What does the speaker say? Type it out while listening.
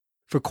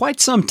For quite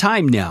some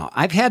time now,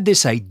 I've had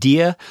this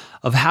idea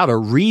of how to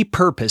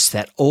repurpose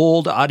that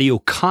old audio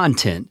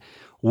content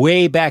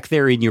way back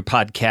there in your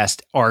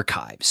podcast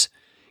archives.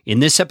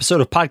 In this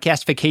episode of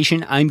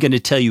Podcastification, I'm going to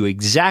tell you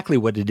exactly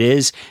what it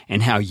is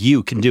and how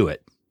you can do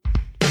it.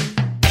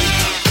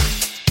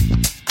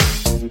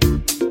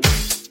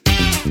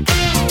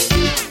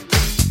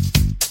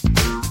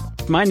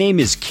 My name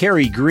is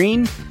Kerry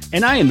Green,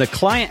 and I am the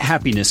Client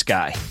Happiness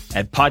Guy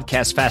at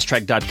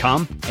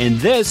PodcastFastTrack.com, and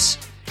this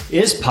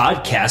is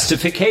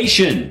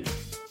Podcastification.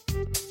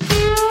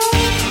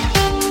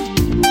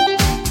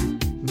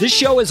 This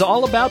show is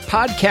all about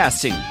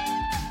podcasting.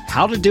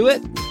 How to do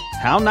it,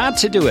 how not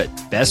to do it,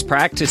 best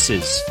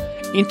practices,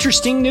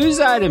 interesting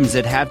news items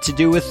that have to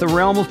do with the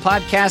realm of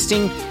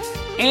podcasting,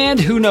 and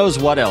who knows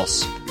what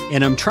else.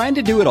 And I'm trying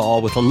to do it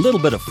all with a little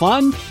bit of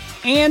fun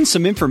and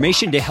some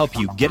information to help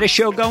you get a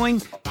show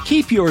going,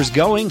 keep yours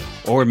going,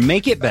 or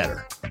make it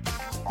better.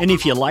 And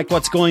if you like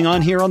what's going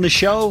on here on the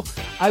show,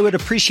 I would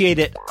appreciate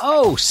it,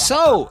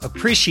 so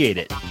appreciate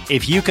it,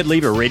 if you could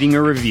leave a rating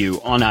or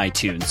review on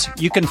iTunes.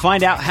 You can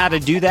find out how to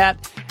do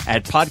that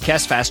at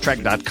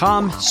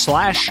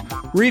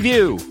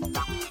podcastfasttrack.com/review.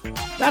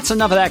 That's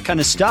enough of that kind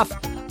of stuff.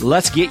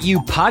 Let's get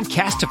you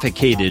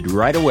podcastificated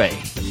right away.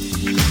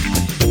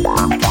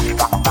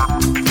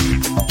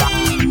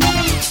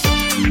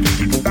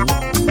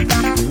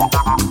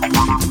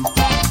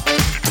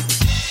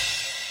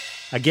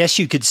 I guess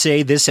you could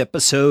say this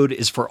episode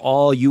is for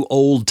all you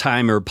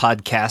old-timer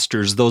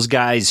podcasters, those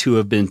guys who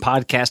have been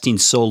podcasting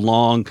so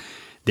long,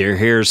 their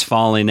hair's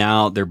falling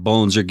out, their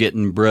bones are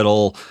getting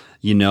brittle,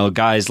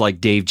 guys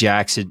like Dave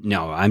Jackson.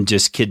 No, I'm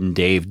just kidding,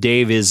 Dave.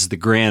 Dave is the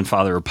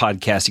grandfather of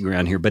podcasting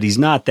around here, but he's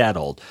not that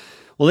old.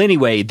 Well,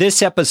 anyway,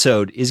 this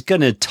episode is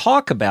going to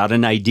talk about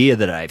an idea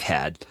that I've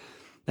had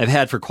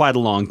for quite a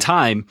long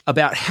time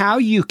about how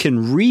you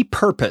can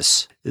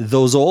repurpose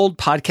those old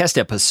podcast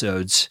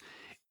episodes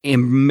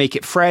and make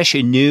it fresh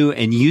and new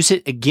and use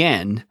it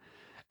again.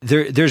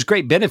 There's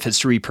great benefits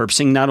to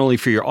repurposing, not only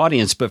for your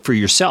audience, but for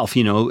yourself.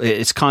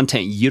 It's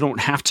content you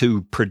don't have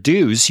to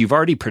produce. You've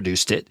already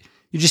produced it.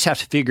 You just have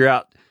to figure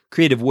out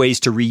creative ways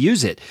to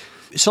reuse it.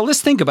 So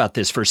let's think about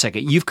this for a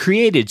second. You've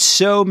created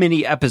so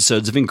many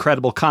episodes of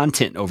incredible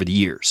content over the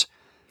years.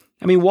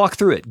 Walk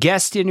through it.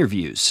 Guest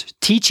interviews,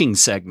 teaching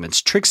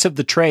segments, tricks of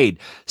the trade,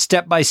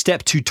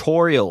 step-by-step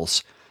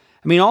tutorials.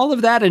 All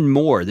of that and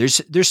more.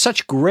 There's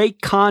such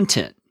great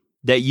content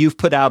that you've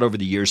put out over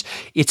the years.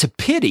 It's a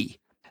pity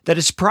that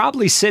it's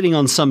probably sitting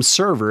on some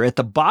server at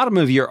the bottom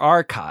of your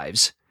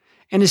archives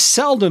and is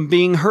seldom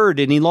being heard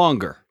any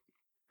longer.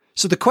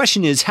 So the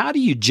question is, how do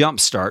you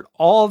jumpstart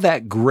all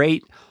that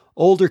great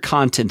older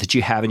content that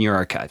you have in your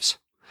archives?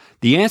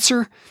 The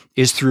answer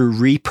is through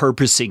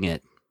repurposing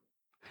it.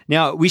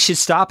 Now, we should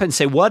stop and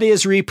say, what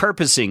is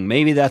repurposing?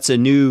 Maybe that's a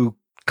new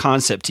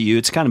concept to you.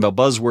 It's kind of a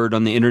buzzword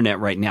on the internet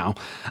right now.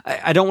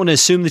 I don't want to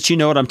assume that you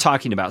know what I'm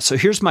talking about. So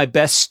here's my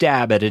best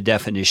stab at a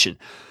definition.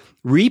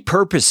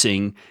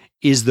 Repurposing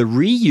is the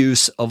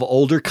reuse of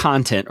older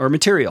content or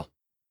material.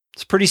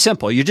 It's pretty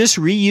simple. You're just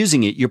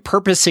reusing it. You're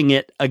purposing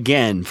it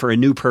again for a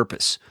new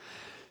purpose.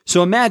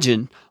 So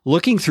imagine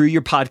looking through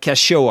your podcast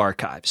show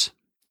archives.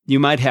 You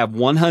might have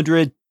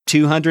 100,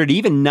 200,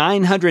 even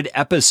 900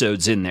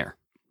 episodes in there.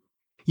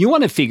 You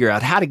want to figure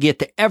out how to get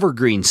the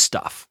evergreen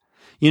stuff.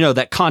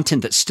 That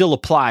content that still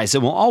applies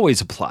and will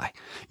always apply.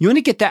 You want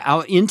to get that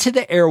out into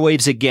the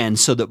airwaves again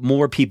so that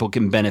more people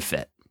can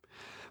benefit.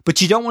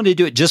 But you don't want to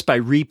do it just by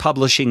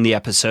republishing the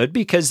episode,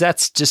 because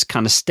that's just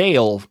kind of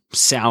stale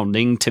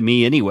sounding to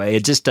me anyway.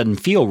 It just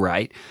doesn't feel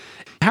right.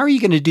 How are you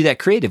going to do that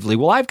creatively?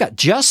 Well, I've got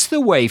just the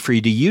way for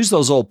you to use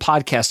those old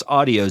podcast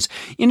audios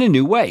in a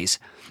new ways.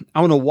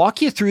 I want to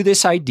walk you through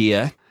this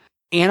idea,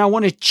 and I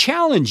want to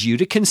challenge you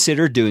to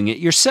consider doing it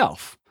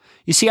yourself.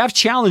 You see, I've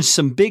challenged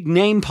some big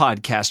name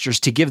podcasters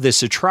to give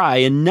this a try,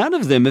 and none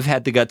of them have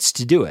had the guts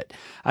to do it.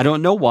 I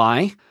don't know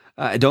why.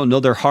 I don't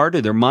know their heart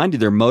or their mind or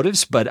their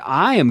motives, but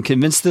I am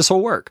convinced this will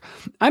work.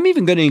 I'm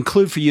even going to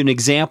include for you an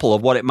example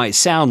of what it might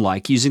sound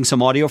like using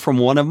some audio from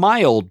one of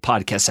my old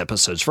podcast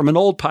episodes, from an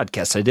old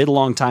podcast I did a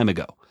long time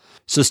ago.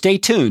 So stay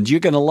tuned. You're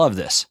going to love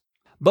this.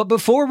 But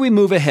before we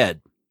move ahead,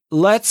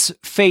 let's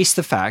face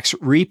the facts.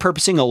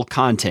 Repurposing old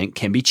content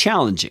can be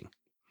challenging.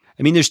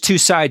 There's two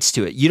sides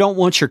to it. You don't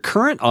want your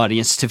current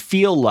audience to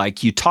feel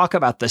like you talk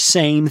about the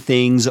same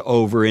things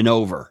over and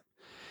over.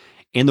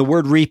 And the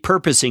word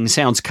repurposing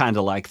sounds kind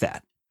of like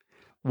that.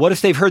 What if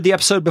they've heard the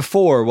episode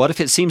before? What if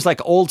it seems like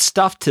old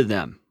stuff to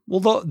them?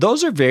 Well,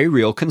 those are very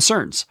real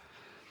concerns.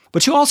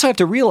 But you also have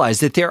to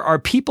realize that there are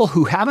people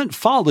who haven't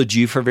followed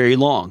you for very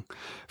long.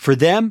 For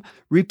them,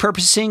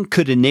 repurposing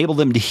could enable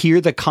them to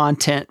hear the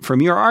content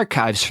from your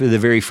archives for the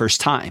very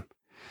first time.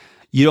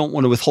 You don't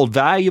want to withhold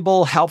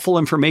valuable, helpful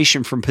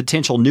information from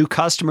potential new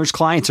customers,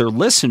 clients, or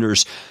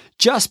listeners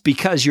just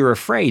because you're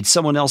afraid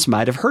someone else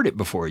might have heard it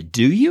before,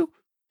 do you?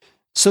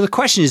 So the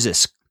question is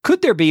this: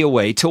 could there be a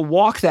way to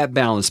walk that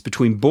balance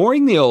between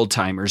boring the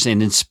old-timers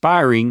and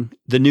inspiring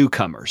the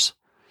newcomers?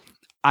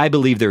 I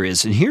believe there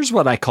is, and here's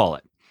what I call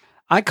it.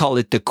 I call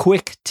it the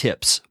Quick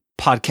Tips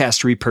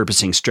podcast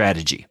repurposing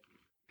strategy.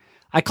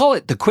 I call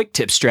it the quick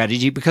tip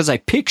strategy because I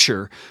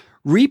picture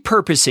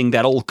repurposing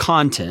that old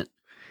content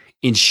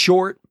in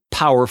short,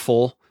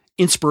 powerful,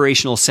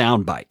 inspirational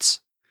sound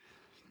bites.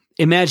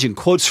 Imagine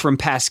quotes from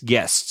past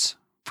guests,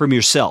 from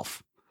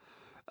yourself,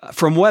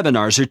 from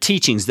webinars or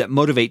teachings that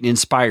motivate and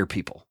inspire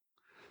people.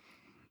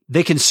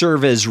 They can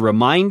serve as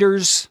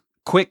reminders,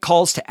 quick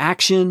calls to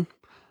action,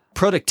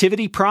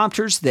 productivity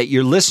prompters that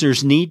your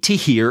listeners need to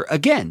hear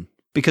again,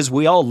 because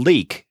we all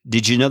leak.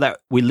 Did you know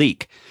that we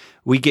leak?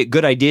 We get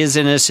good ideas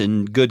in us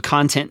and good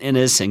content in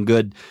us and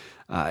good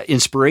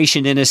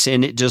inspiration in us,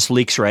 and it just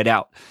leaks right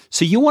out.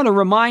 So you want to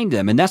remind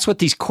them, and that's what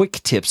these quick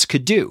tips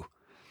could do.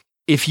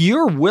 If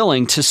you're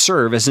willing to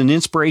serve as an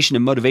inspiration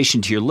and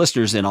motivation to your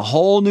listeners in a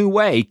whole new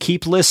way,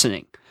 keep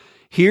listening.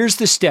 Here's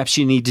the steps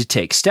you need to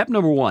take. Step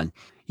number 1,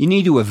 you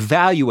need to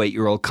evaluate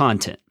your old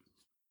content.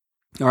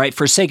 All right,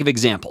 for sake of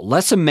example,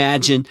 let's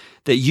imagine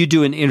that you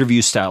do an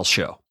interview style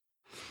show.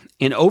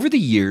 And over the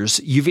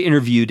years, you've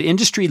interviewed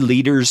industry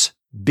leaders,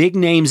 big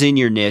names in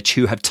your niche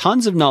who have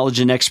tons of knowledge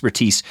and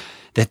expertise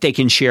that they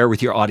can share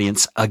with your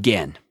audience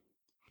again.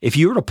 If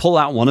you were to pull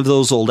out one of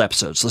those old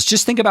episodes, let's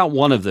just think about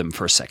one of them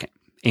for a second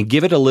and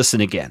give it a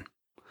listen again.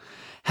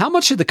 How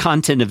much of the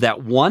content of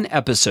that one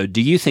episode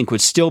do you think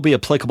would still be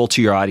applicable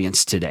to your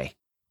audience today?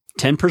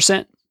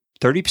 10%,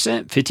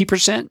 30%,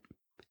 50%,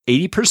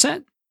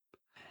 80%?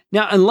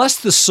 Now, unless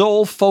the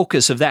sole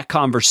focus of that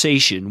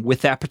conversation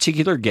with that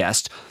particular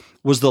guest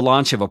was the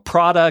launch of a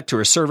product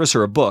or a service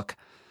or a book,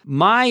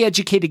 my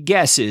educated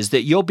guess is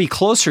that you'll be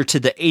closer to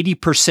the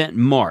 80%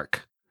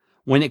 mark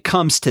when it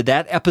comes to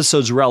that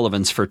episode's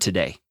relevance for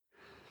today.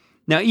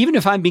 Now, even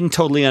if I'm being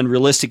totally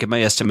unrealistic in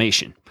my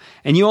estimation,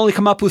 and you only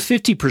come up with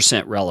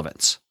 50%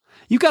 relevance,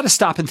 you've got to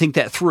stop and think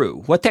that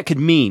through, what that could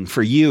mean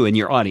for you and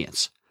your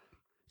audience.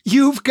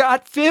 You've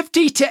got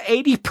 50 to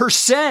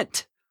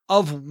 80%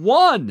 of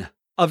one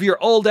of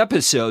your old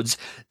episodes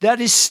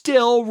that is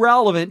still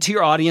relevant to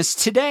your audience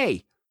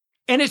today.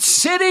 And it's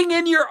sitting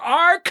in your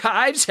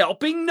archives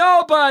helping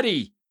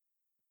nobody.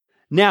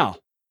 Now,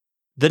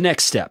 the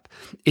next step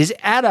is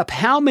add up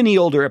how many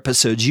older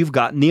episodes you've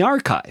got in the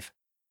archive.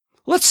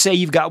 Let's say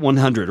you've got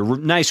 100, a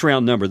nice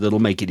round number that'll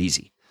make it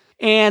easy.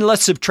 And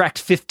let's subtract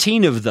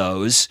 15 of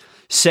those,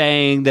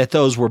 saying that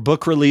those were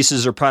book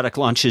releases or product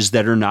launches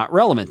that are not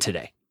relevant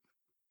today.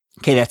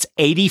 Okay, that's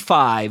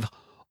 85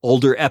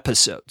 older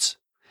episodes.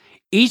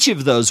 Each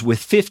of those with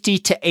 50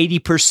 to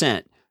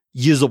 80%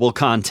 usable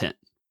content.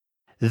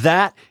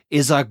 That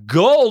is a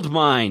gold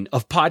mine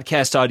of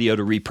podcast audio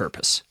to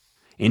repurpose.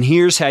 And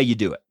here's how you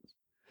do it.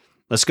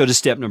 Let's go to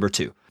step number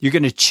 2. You're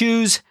going to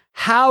choose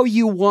how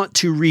you want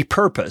to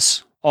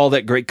repurpose all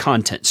that great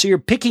content. So you're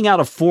picking out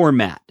a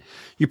format.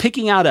 You're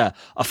picking out a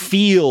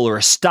feel or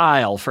a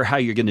style for how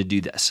you're going to do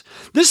this.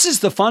 This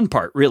is the fun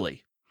part,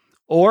 really.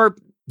 Or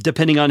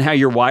depending on how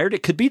you're wired,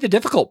 it could be the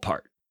difficult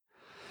part.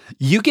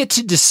 You get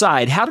to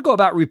decide how to go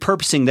about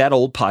repurposing that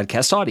old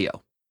podcast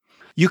audio.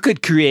 You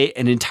could create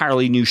an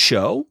entirely new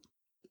show,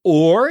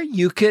 or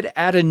you could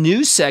add a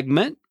new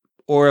segment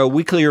or a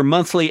weekly or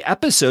monthly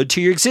episode to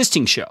your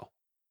existing show.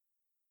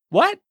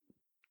 What?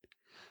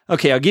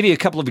 Okay, I'll give you a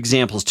couple of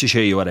examples to show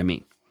you what I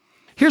mean.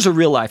 Here's a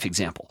real life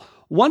example.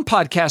 One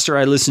podcaster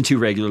I listen to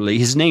regularly,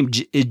 his name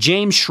is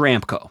James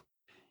Schramko.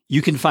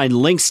 You can find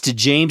links to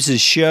James's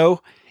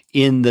show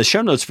in the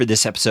show notes for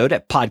this episode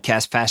at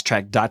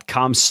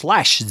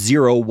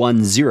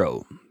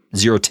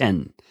podcastfasttrack.com/010.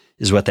 010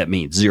 is what that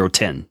means.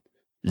 010.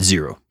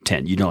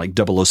 010. You know, like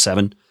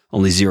 007,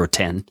 only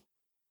 010.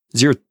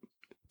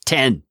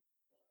 010.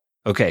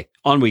 Okay,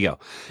 on we go.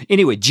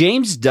 Anyway,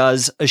 James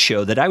does a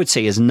show that I would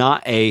say is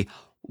not a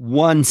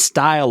one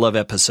style of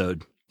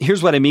episode.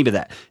 Here's what I mean by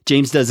that.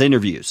 James does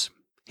interviews.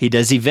 He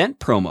does event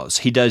promos.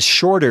 He does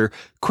shorter,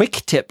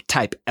 quick tip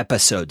type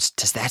episodes.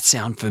 Does that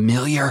sound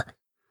familiar?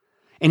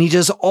 And he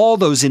does all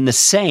those in the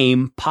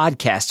same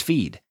podcast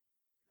feed.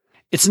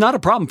 It's not a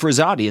problem for his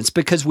audience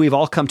because we've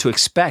all come to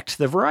expect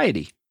the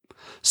variety.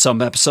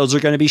 Some episodes are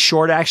going to be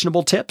short,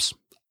 actionable tips.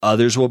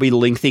 Others will be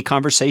lengthy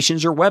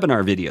conversations or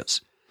webinar videos.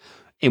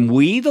 And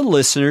we, the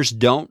listeners,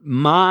 don't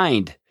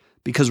mind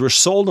because we're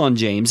sold on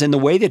James and the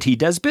way that he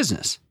does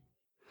business.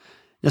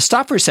 Now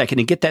stop for a second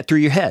and get that through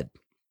your head.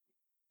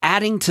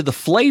 Adding to the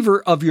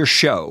flavor of your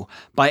show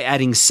by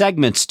adding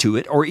segments to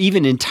it or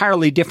even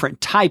entirely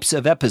different types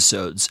of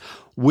episodes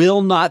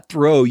will not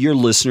throw your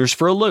listeners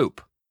for a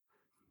loop.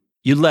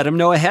 You let them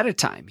know ahead of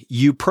time.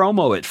 You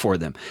promo it for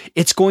them.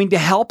 It's going to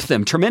help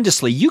them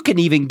tremendously. You can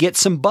even get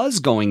some buzz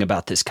going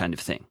about this kind of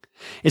thing.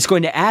 It's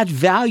going to add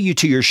value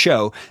to your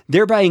show,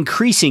 thereby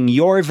increasing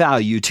your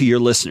value to your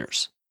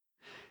listeners.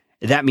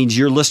 That means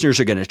your listeners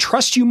are going to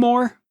trust you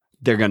more.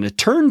 They're going to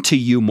turn to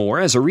you more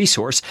as a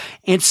resource.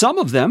 And some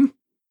of them,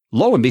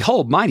 lo and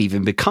behold, might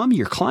even become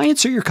your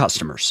clients or your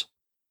customers.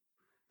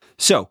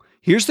 So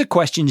here's the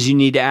questions you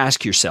need to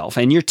ask yourself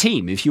and your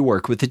team if you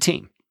work with a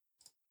team.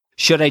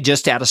 Should I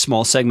just add a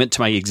small segment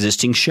to my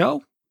existing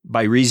show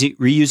by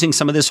reusing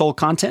some of this old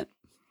content?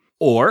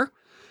 Or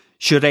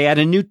should I add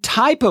a new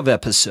type of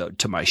episode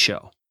to my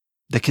show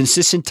that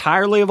consists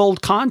entirely of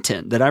old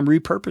content that I'm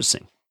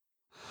repurposing?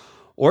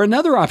 Or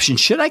another option,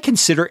 should I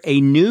consider a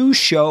new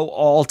show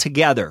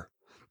altogether?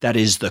 That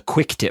is the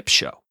Quick Tip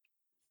Show.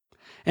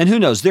 And who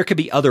knows, there could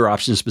be other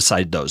options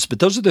beside those, but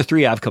those are the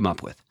three I've come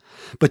up with.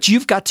 But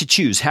you've got to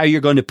choose how you're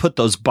going to put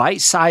those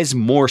bite-sized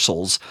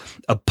morsels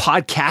of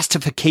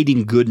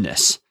podcastificating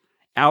goodness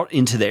out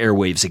into the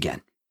airwaves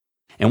again.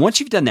 And once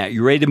you've done that,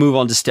 you're ready to move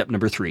on to step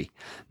number 3.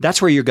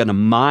 That's where you're going to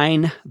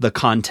mine the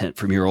content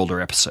from your older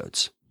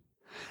episodes.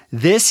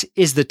 This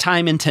is the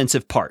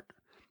time-intensive part,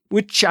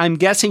 which I'm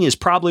guessing is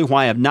probably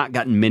why I've not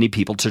gotten many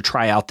people to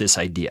try out this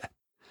idea.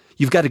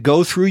 You've got to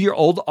go through your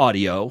old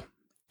audio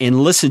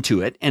and listen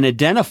to it and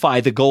identify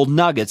the gold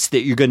nuggets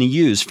that you're going to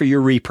use for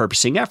your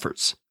repurposing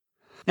efforts.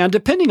 Now,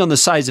 depending on the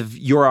size of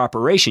your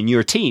operation,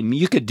 your team,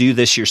 you could do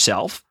this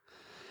yourself,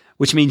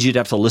 which means you'd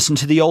have to listen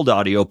to the old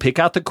audio, pick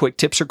out the quick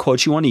tips or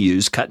quotes you want to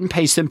use, cut and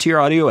paste them to your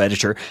audio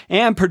editor,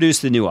 and produce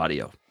the new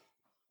audio.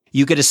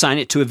 You could assign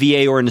it to a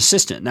VA or an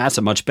assistant. That's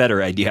a much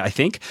better idea, I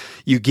think.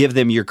 You give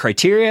them your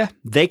criteria.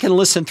 They can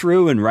listen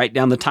through and write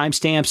down the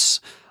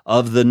timestamps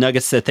of the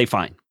nuggets that they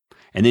find.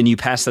 And then you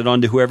pass that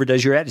on to whoever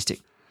does your editing.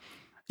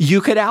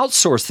 You could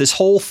outsource this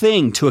whole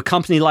thing to a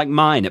company like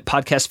mine at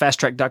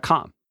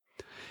podcastfasttrack.com.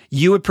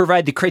 You would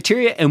provide the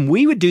criteria and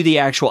we would do the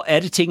actual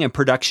editing and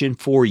production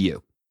for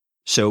you.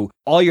 So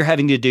all you're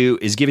having to do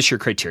is give us your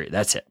criteria.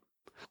 That's it.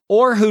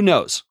 Or who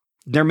knows?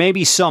 There may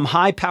be some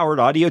high-powered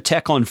audio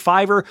tech on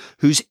Fiverr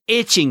who's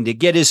itching to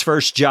get his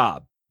first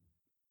job.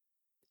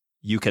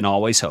 You can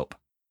always hope.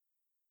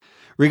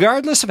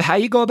 Regardless of how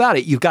you go about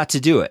it, you've got to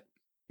do it.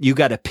 You've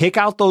got to pick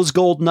out those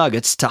gold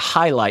nuggets to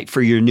highlight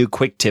for your new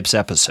Quick Tips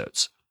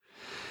episodes.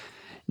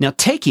 Now,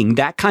 taking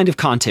that kind of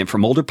content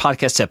from older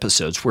podcast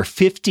episodes where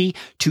 50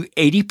 to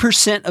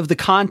 80% of the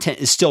content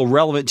is still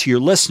relevant to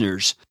your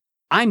listeners,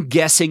 I'm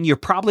guessing you're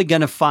probably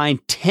going to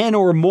find 10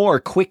 or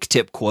more quick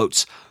tip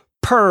quotes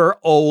per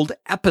old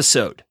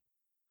episode.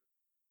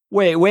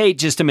 Wait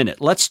just a minute.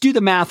 Let's do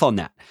the math on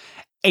that.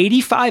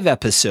 85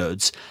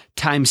 episodes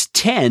times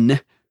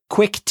 10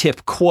 quick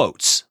tip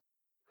quotes.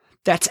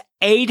 That's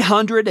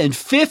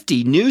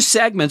 850 new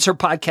segments or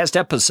podcast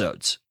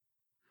episodes.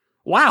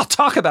 Wow,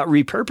 talk about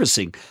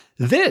repurposing.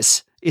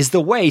 This is the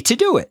way to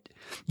do it.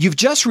 You've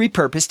just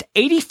repurposed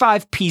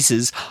 85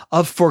 pieces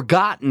of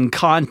forgotten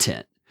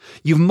content.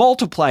 You've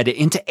multiplied it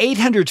into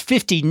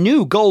 850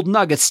 new gold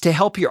nuggets to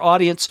help your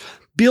audience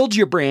build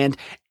your brand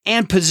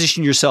and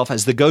position yourself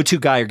as the go-to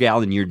guy or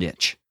gal in your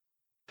niche.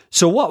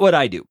 So what would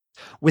I do?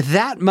 With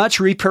that much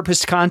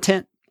repurposed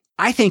content,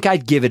 I think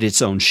I'd give it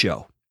its own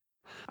show.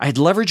 I'd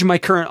leverage my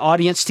current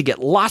audience to get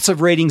lots of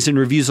ratings and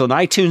reviews on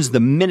iTunes the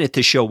minute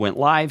the show went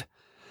live.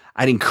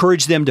 I'd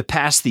encourage them to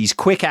pass these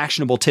quick,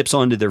 actionable tips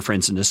on to their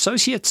friends and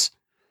associates.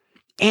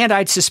 And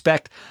I'd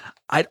suspect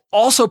I'd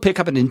also pick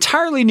up an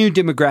entirely new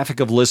demographic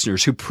of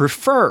listeners who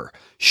prefer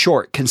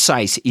short,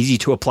 concise,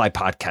 easy-to-apply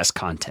podcast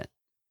content.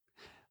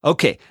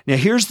 Okay, now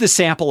here's the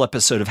sample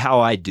episode of how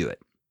I do it.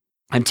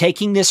 I'm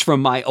taking this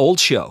from my old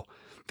show,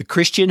 the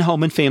Christian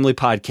Home and Family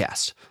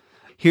Podcast.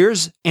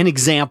 Here's an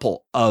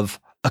example of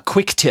a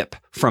quick tip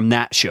from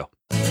that show.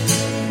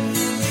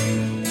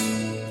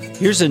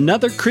 Here's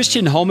another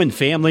Christian Home and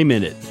Family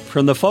Minute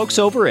from the folks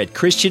over at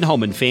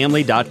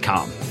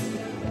ChristianHomeandFamily.com.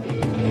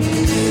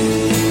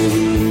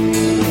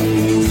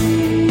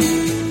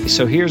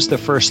 So here's the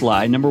first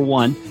lie. Number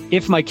 1,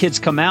 if my kids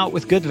come out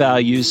with good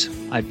values,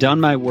 I've done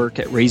my work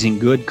at raising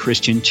good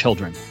Christian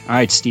children. All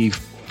right, Steve,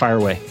 fire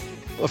away.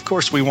 Of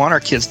course, we want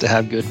our kids to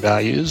have good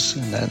values,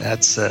 and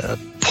that's a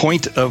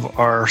point of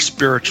our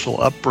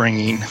spiritual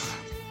upbringing,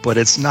 but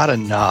it's not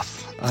enough.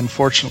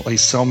 Unfortunately,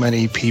 so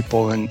many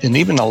people, and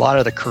even a lot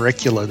of the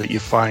curricula that you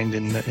find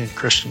in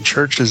Christian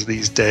churches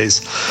these days,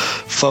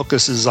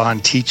 focuses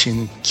on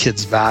teaching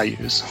kids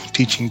values,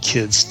 teaching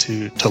kids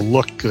to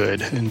look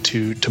good and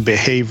to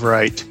behave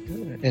right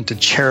and to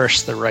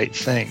cherish the right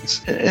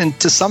things. And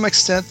to some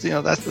extent,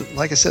 that's,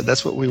 like I said,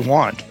 that's what we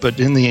want. But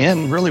in the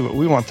end, really what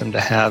we want them to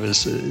have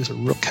is a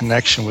real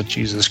connection with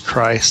Jesus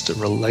Christ, a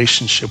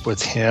relationship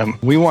with Him.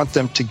 We want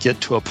them to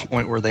get to a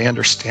point where they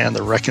understand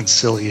the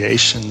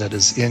reconciliation that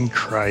is in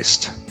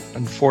Christ.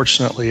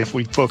 Unfortunately, if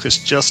we focus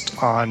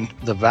just on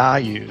the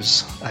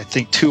values, I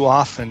think too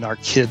often our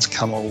kids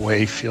come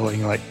away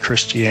feeling like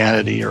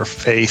Christianity or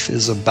faith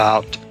is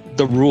about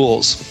the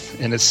rules,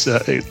 and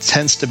it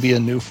tends to be a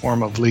new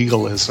form of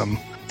legalism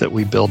that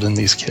we build in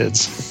these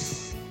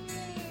kids.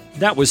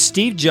 That was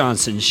Steve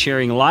Johnson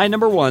sharing lie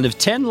number 1 of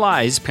 10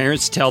 lies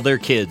parents tell their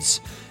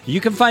kids. You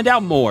can find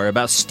out more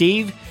about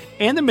Steve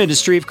and the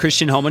ministry of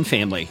Christian Home and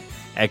Family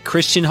at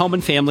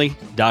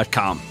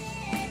ChristianHomeandFamily.com.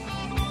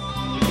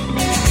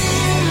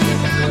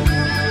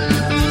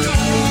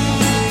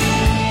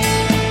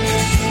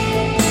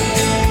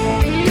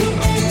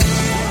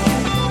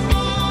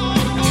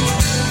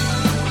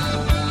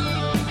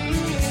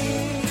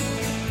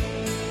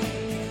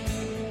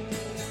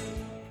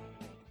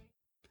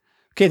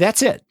 Okay,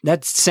 that's it.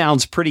 That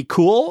sounds pretty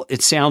cool.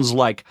 It sounds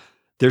like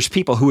there's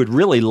people who would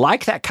really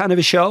like that kind of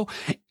a show,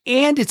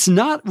 and it's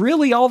not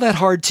really all that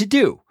hard to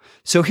do.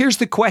 So here's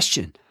the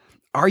question.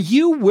 Are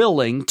you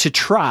willing to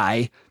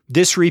try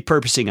this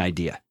repurposing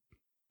idea?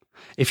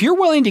 If you're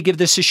willing to give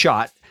this a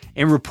shot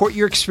and report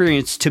your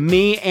experience to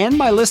me and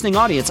my listening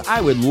audience,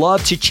 I would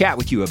love to chat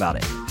with you about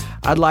it.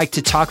 I'd like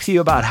to talk with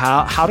you about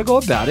how to go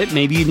about it.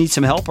 Maybe you need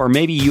some help, or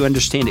maybe you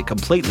understand it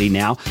completely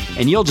now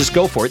and you'll just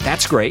go for it.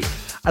 That's great.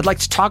 I'd like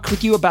to talk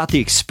with you about the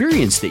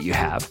experience that you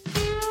have,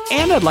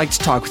 and I'd like to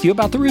talk with you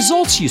about the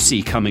results you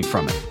see coming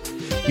from it.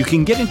 You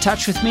can get in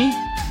touch with me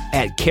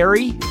at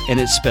Carey,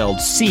 and it's spelled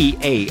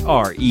Carey,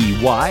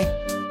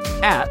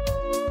 at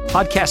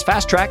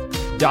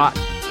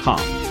podcastfasttrack.com.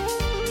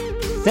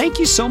 Thank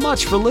you so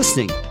much for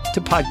listening to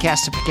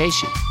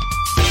Podcastification.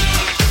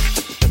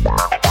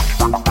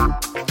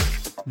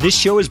 This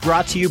show is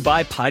brought to you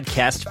by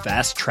Podcast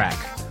Fast Track,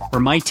 where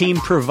my team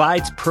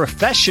provides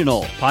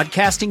professional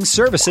podcasting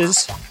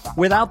services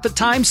without the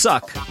time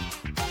suck.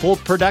 Full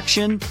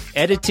production,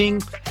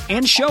 editing,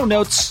 and show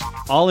notes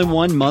all in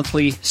one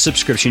monthly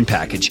subscription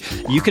package.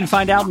 You can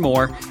find out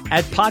more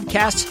at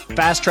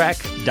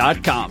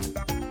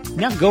podcastfasttrack.com.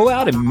 Now go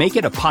out and make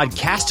it a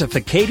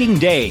podcastificating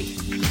day.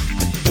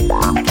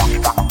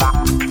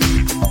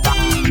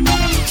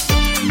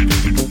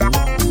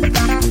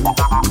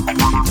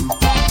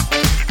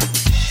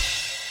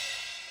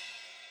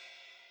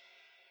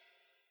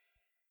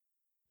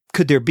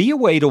 Could there be a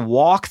way to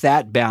walk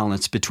that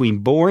balance between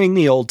boring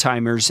the old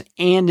timers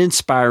and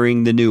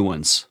inspiring the new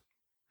ones?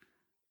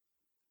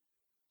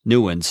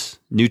 New ones?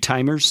 New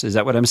timers? Is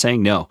that what I'm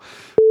saying? No.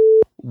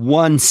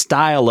 One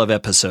style of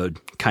episode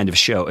kind of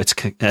show.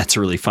 That's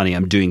really funny.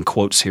 I'm doing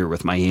quotes here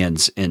with my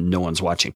hands and no one's watching.